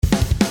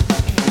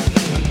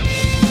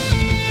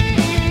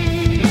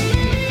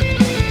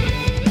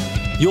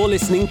You're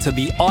listening to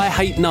the I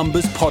Hate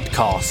Numbers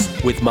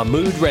podcast with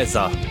Mahmood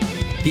Reza.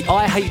 The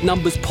I Hate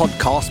Numbers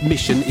podcast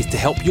mission is to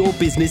help your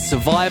business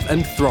survive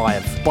and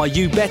thrive by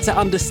you better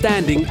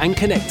understanding and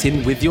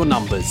connecting with your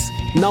numbers.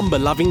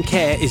 Number-loving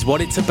care is what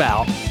it's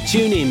about.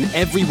 Tune in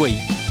every week.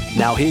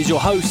 Now here's your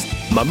host,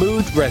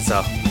 Mahmood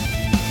Reza.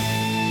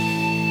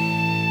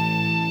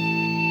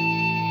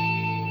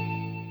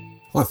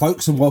 Hi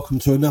folks, and welcome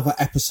to another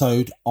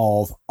episode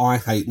of I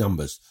Hate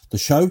Numbers, the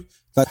show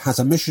that has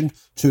a mission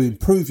to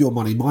improve your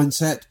money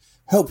mindset,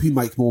 help you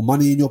make more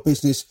money in your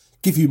business,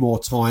 give you more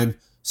time,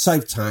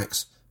 save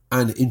tax,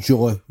 and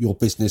enjoy your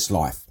business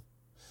life.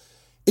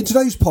 In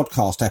today's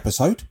podcast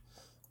episode,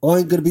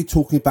 I'm going to be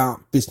talking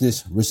about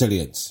business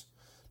resilience.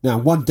 Now,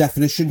 one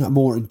definition, a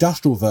more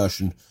industrial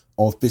version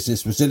of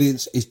business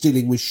resilience, is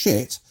dealing with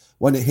shit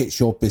when it hits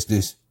your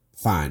business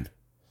fan.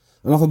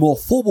 Another more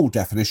formal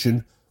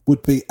definition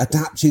would be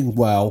adapting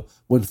well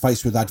when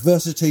faced with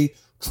adversity,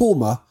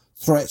 trauma,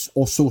 threats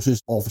or sources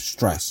of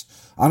stress.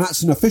 And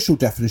that's an official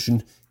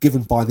definition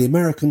given by the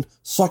American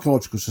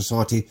Psychological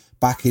Society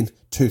back in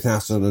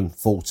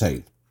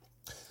 2014.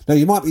 Now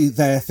you might be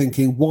there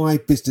thinking, why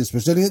business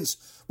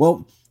resilience?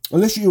 Well,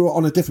 unless you were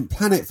on a different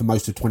planet for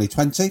most of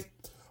 2020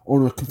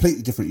 or in a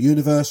completely different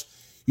universe,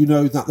 you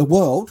know that the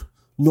world,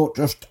 not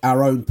just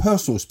our own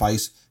personal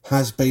space,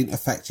 has been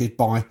affected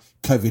by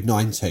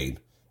COVID-19.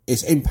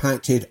 It's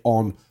impacted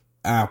on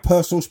our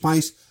personal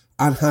space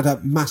and had a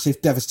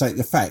massive devastating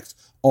effect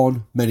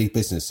on many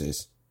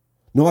businesses.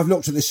 Now, I've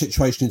looked at this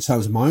situation in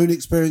terms of my own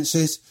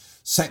experiences.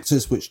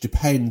 Sectors which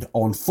depend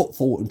on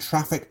footfall and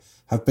traffic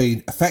have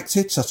been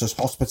affected, such as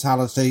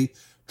hospitality,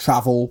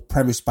 travel,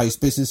 premise-based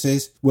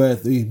businesses, where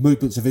the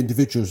movements of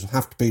individuals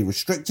have to be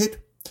restricted.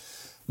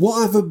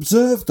 What I've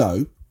observed,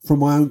 though, from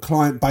my own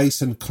client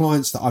base and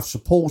clients that I've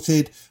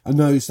supported and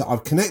those that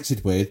I've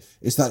connected with,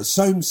 is that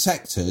some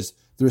sectors,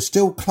 there are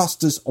still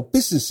clusters of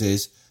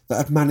businesses that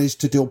have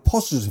managed to deal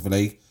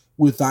positively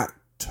with that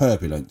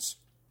turbulence.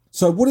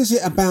 So what is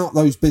it about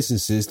those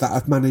businesses that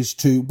have managed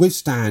to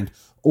withstand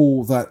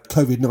all that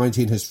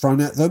COVID-19 has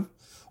thrown at them,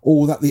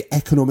 all that the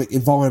economic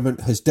environment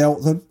has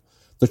dealt them,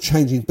 the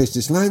changing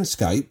business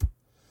landscape?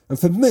 And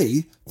for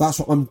me, that's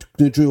what I'm going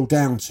to drill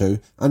down to,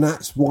 and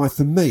that's why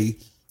for me,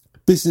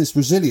 business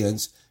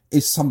resilience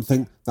is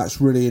something that's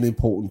really an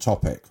important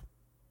topic.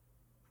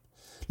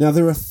 Now,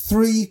 there are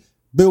three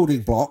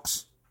building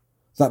blocks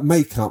that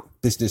make up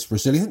business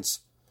resilience.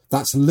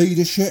 That's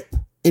leadership,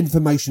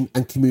 information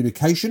and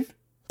communication.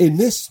 In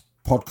this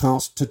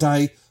podcast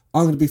today,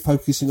 I'm going to be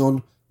focusing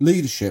on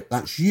leadership.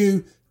 That's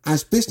you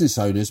as business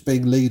owners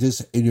being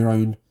leaders in your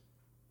own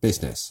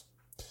business.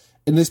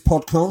 In this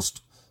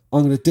podcast,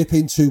 I'm going to dip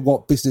into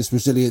what business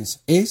resilience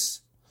is.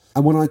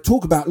 And when I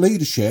talk about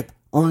leadership,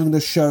 I'm going to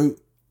show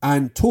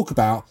and talk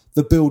about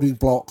the building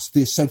blocks,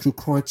 the essential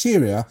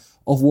criteria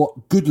of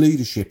what good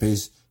leadership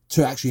is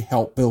to actually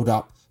help build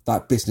up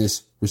that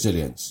business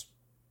resilience.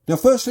 Now,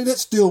 firstly,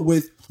 let's deal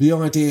with the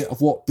idea of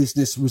what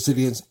business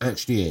resilience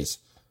actually is.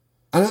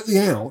 And at the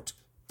out,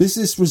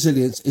 business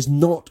resilience is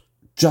not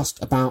just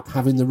about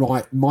having the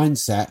right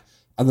mindset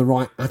and the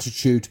right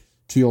attitude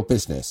to your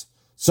business.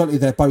 Certainly,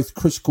 they're both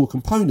critical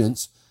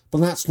components, but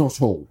that's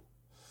not all.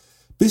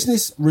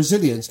 Business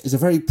resilience is a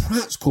very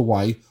practical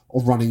way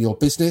of running your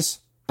business,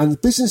 and the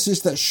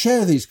businesses that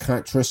share these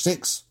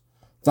characteristics,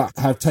 that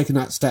have taken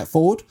that step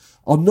forward,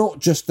 are not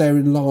just there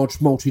in large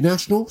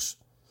multinationals,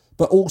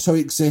 but also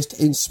exist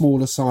in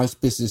smaller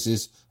sized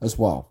businesses as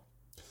well.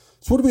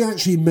 So what do we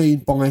actually mean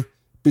by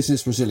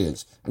business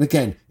resilience? And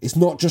again, it's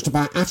not just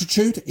about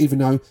attitude, even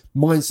though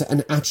mindset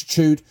and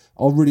attitude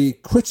are really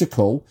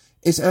critical.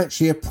 It's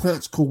actually a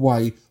practical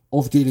way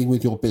of dealing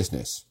with your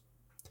business.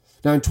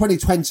 Now, in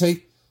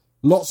 2020,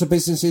 lots of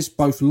businesses,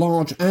 both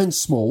large and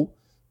small,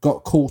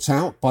 got caught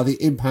out by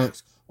the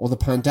impact of the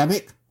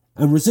pandemic.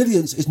 And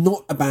resilience is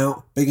not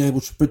about being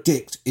able to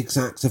predict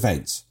exact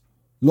events.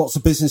 Lots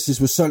of businesses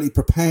were certainly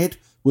prepared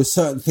with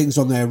certain things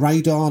on their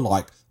radar,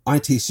 like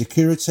IT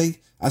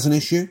security as an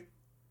issue,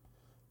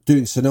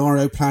 doing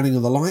scenario planning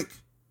and the like.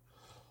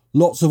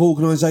 Lots of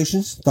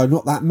organisations, though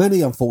not that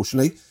many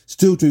unfortunately,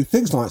 still do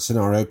things like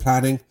scenario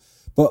planning,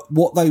 but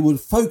what they were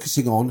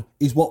focusing on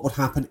is what would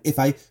happen if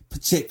a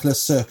particular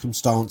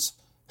circumstance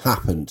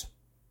happened.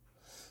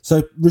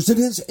 So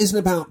resilience isn't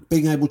about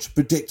being able to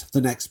predict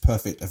the next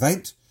perfect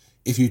event.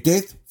 If you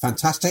did,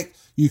 fantastic.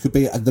 You could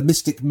be the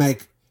Mystic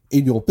Meg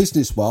in your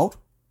business world.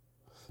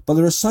 But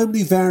there are so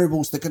many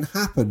variables that can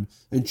happen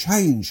and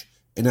change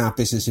in our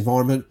business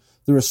environment.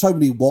 There are so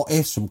many what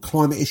ifs, from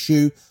climate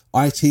issue,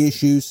 IT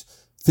issues,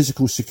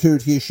 physical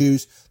security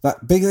issues,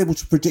 that being able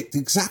to predict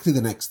exactly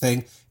the next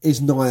thing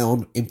is nigh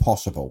on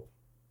impossible.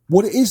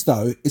 What it is,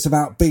 though, is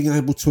about being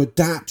able to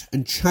adapt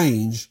and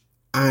change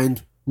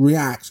and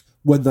react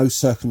when those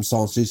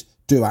circumstances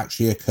do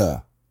actually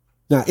occur.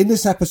 Now, in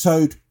this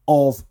episode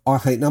of I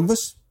Hate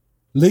Numbers,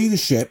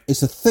 leadership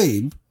is a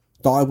theme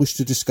that I wish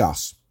to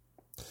discuss.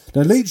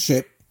 Now,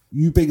 leadership,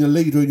 you being a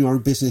leader in your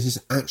own business,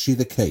 is actually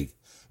the key.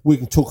 We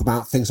can talk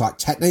about things like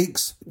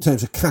techniques, in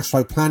terms of cash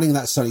flow planning,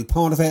 that's certainly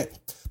part of it.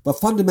 But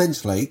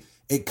fundamentally,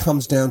 it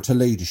comes down to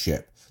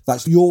leadership.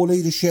 That's your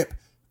leadership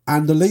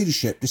and the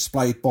leadership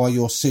displayed by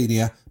your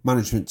senior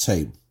management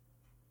team.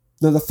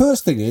 Now, the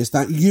first thing is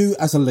that you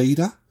as a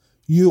leader,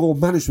 your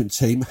management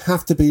team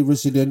have to be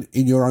resilient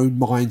in your own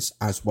minds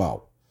as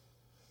well.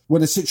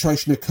 When a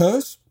situation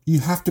occurs, you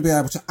have to be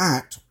able to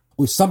act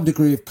with some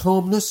degree of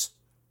calmness,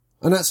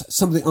 and that's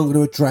something I'm going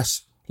to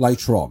address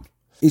later on.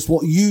 It's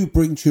what you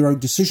bring to your own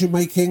decision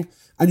making,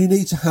 and you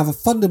need to have a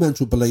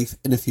fundamental belief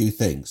in a few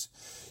things.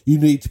 You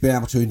need to be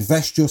able to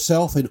invest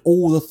yourself in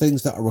all the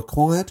things that are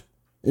required.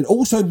 It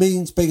also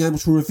means being able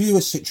to review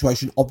a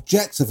situation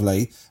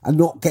objectively and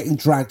not getting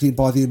dragged in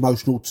by the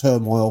emotional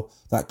turmoil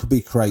that could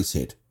be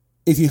created.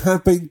 If you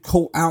have been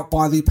caught out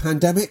by the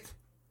pandemic,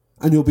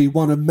 and you'll be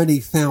one of many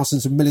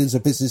thousands of millions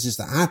of businesses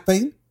that have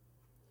been,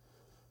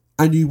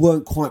 and you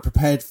weren't quite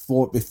prepared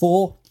for it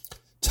before,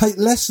 take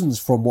lessons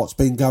from what's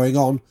been going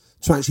on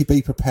to actually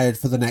be prepared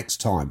for the next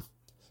time.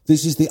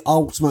 This is the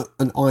ultimate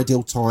and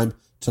ideal time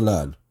to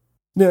learn.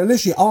 Now,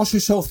 initially, ask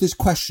yourself this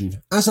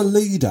question. As a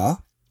leader,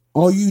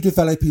 are you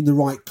developing the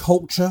right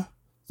culture,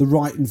 the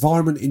right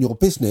environment in your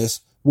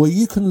business where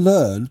you can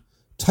learn,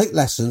 take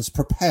lessons,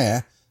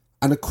 prepare,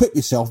 and equip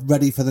yourself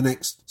ready for the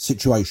next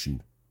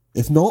situation?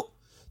 If not,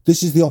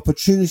 this is the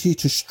opportunity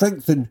to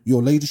strengthen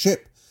your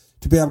leadership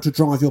to be able to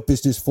drive your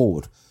business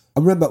forward.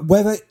 And remember,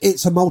 whether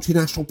it's a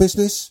multinational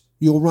business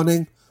you're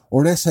running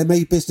or an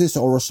SME business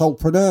or a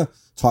solopreneur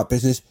type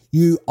business,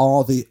 you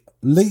are the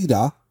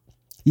leader.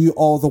 You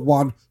are the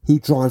one who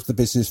drives the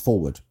business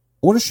forward.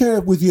 I want to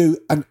share with you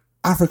an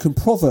African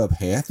proverb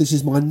here. This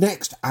is my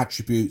next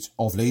attribute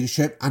of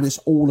leadership, and it's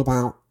all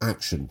about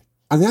action.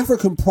 And the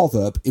African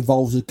proverb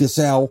involves a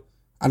gazelle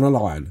and a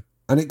lion,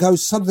 and it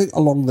goes something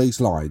along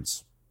these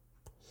lines.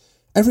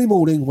 Every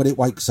morning when it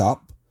wakes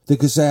up, the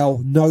gazelle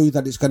knows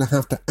that it's going to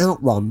have to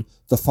outrun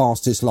the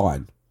fastest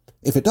lion.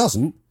 If it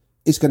doesn't,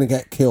 it's going to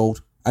get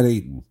killed and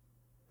eaten.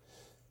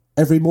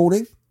 Every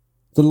morning,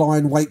 the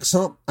lion wakes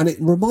up and it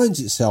reminds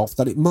itself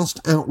that it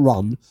must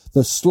outrun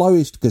the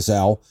slowest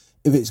gazelle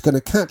if it's going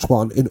to catch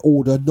one in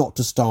order not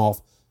to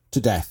starve to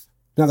death.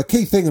 Now, the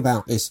key thing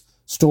about this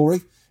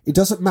story, it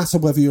doesn't matter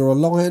whether you're a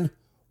lion,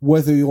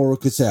 whether you're a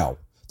gazelle.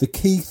 The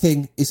key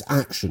thing is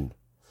action.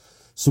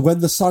 So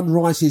when the sun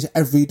rises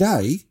every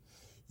day,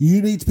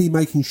 you need to be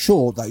making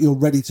sure that you're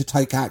ready to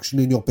take action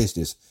in your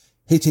business,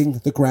 hitting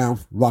the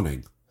ground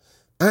running.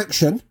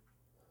 Action,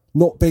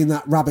 not being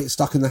that rabbit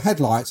stuck in the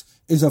headlights,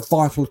 is a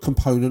vital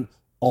component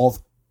of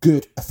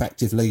good,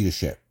 effective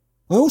leadership.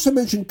 I also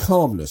mentioned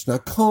calmness. Now,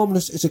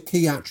 calmness is a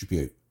key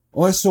attribute.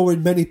 I saw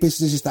in many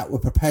businesses that were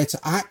prepared to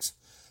act,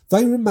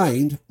 they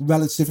remained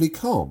relatively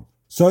calm.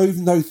 So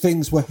even though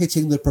things were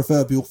hitting the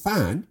proverbial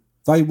fan,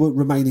 they were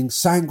remaining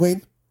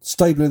sanguine,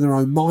 stable in their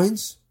own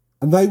minds,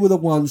 and they were the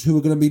ones who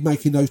were going to be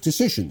making those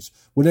decisions.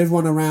 When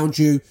everyone around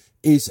you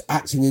is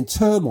acting in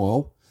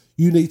turmoil,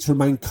 you need to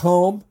remain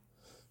calm,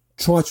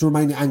 try to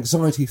remain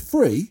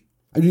anxiety-free,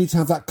 and you need to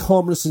have that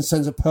calmness and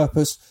sense of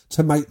purpose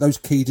to make those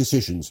key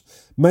decisions.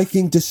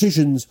 Making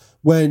decisions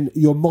when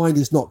your mind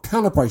is not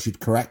calibrated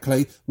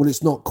correctly, when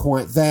it's not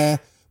quite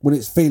there, when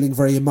it's feeling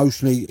very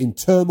emotionally in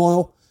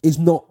turmoil, is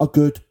not a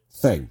good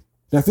thing.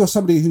 Now, if you're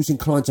somebody who's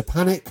inclined to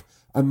panic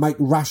and make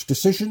rash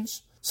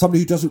decisions, somebody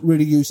who doesn't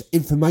really use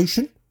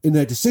information in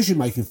their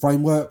decision-making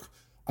framework,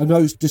 and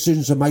those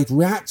decisions are made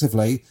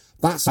reactively,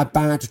 that's a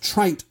bad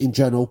trait in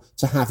general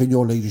to have in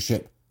your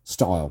leadership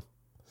style.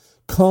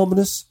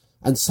 Calmness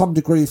and some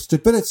degree of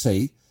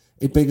stability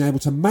in being able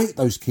to make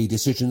those key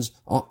decisions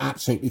are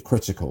absolutely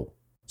critical.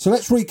 So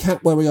let's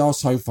recap where we are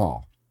so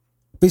far.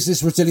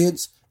 Business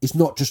resilience is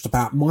not just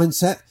about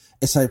mindset,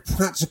 it's a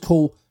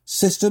practical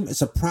system,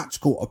 it's a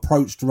practical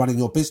approach to running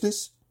your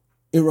business.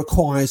 It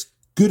requires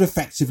good,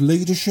 effective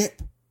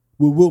leadership.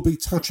 We will be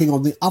touching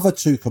on the other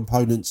two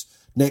components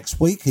next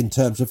week in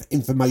terms of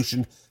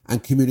information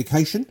and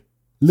communication.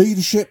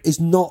 Leadership is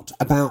not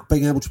about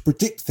being able to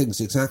predict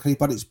things exactly,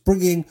 but it's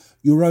bringing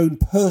your own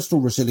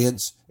personal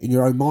resilience in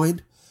your own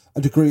mind,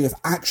 a degree of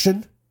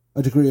action,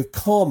 a degree of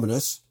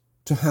calmness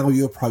to how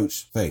you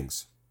approach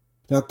things.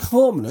 Now,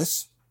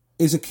 calmness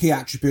is a key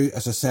attribute,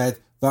 as I said,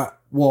 that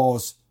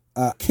was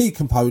a key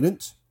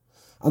component.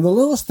 And the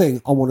last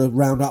thing I want to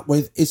round up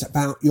with is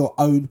about your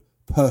own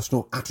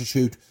personal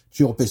attitude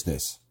to your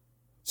business.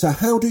 So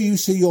how do you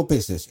see your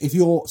business? If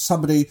you're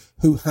somebody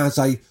who has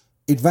a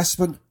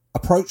investment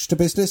approach to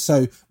business,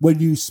 so when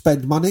you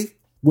spend money,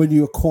 when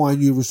you acquire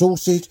new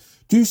resources,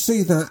 do you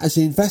see that as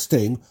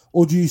investing,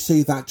 or do you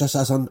see that just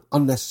as an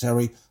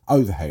unnecessary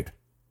overhead?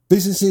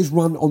 Businesses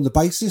run on the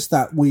basis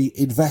that we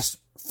invest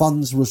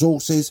funds,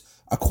 resources,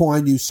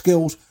 acquire new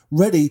skills,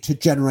 ready to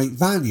generate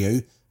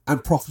value and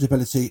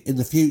profitability in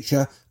the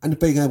future, and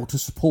being able to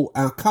support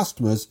our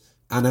customers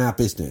and our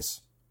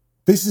business.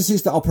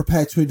 Businesses that are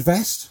prepared to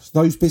invest,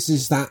 those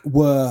businesses that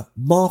were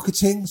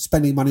marketing,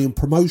 spending money on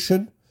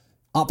promotion,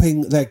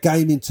 upping their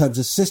game in terms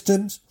of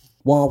systems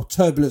while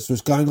turbulence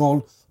was going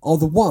on, are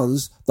the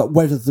ones that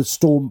weathered the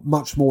storm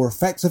much more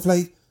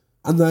effectively,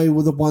 and they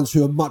were the ones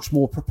who are much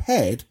more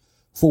prepared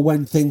for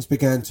when things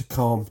began to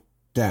calm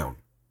down.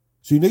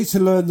 So you need to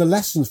learn the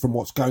lessons from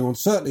what's going on,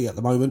 certainly at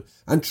the moment,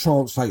 and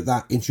translate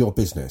that into your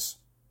business.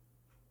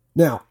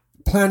 Now,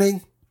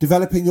 planning,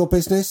 developing your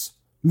business,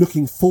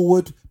 looking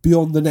forward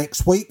beyond the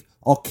next week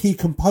are key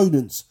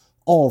components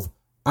of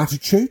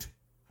attitude.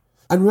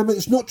 And remember,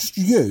 it's not just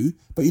you,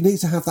 but you need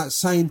to have that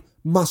same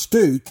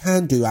must-do,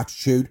 can-do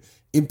attitude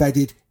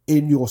embedded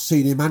in your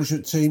senior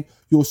management team,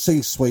 your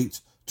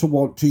C-suite, to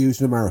want to use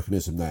an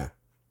Americanism there.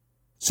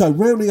 So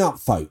rounding up,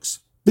 folks,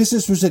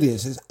 business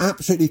resilience is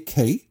absolutely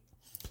key.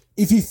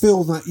 If you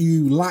feel that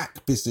you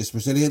lack business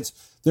resilience,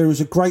 there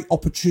is a great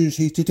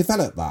opportunity to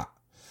develop that.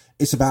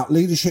 It's about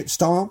leadership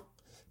style.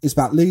 It's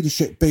about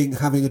leadership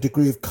having a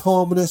degree of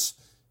calmness,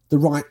 the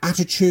right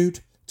attitude,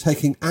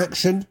 taking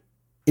action.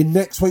 In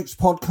next week's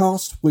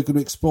podcast, we're going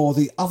to explore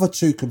the other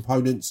two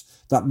components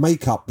that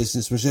make up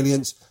business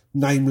resilience,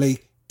 namely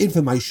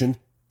information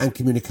and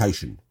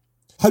communication.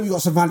 Hope you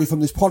got some value from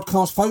this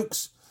podcast,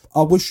 folks.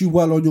 I wish you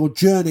well on your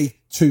journey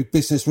to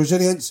business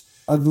resilience.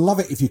 I'd love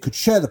it if you could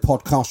share the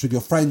podcast with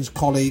your friends,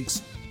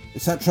 colleagues,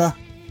 etc.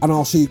 And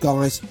I'll see you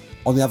guys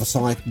on the other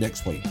side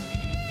next week.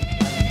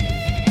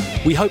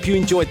 We hope you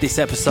enjoyed this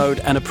episode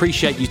and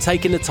appreciate you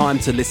taking the time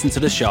to listen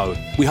to the show.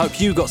 We hope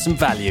you got some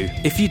value.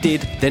 If you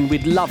did, then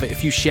we'd love it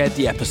if you shared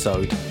the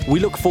episode. We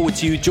look forward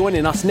to you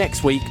joining us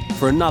next week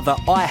for another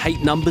I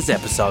Hate Numbers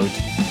episode.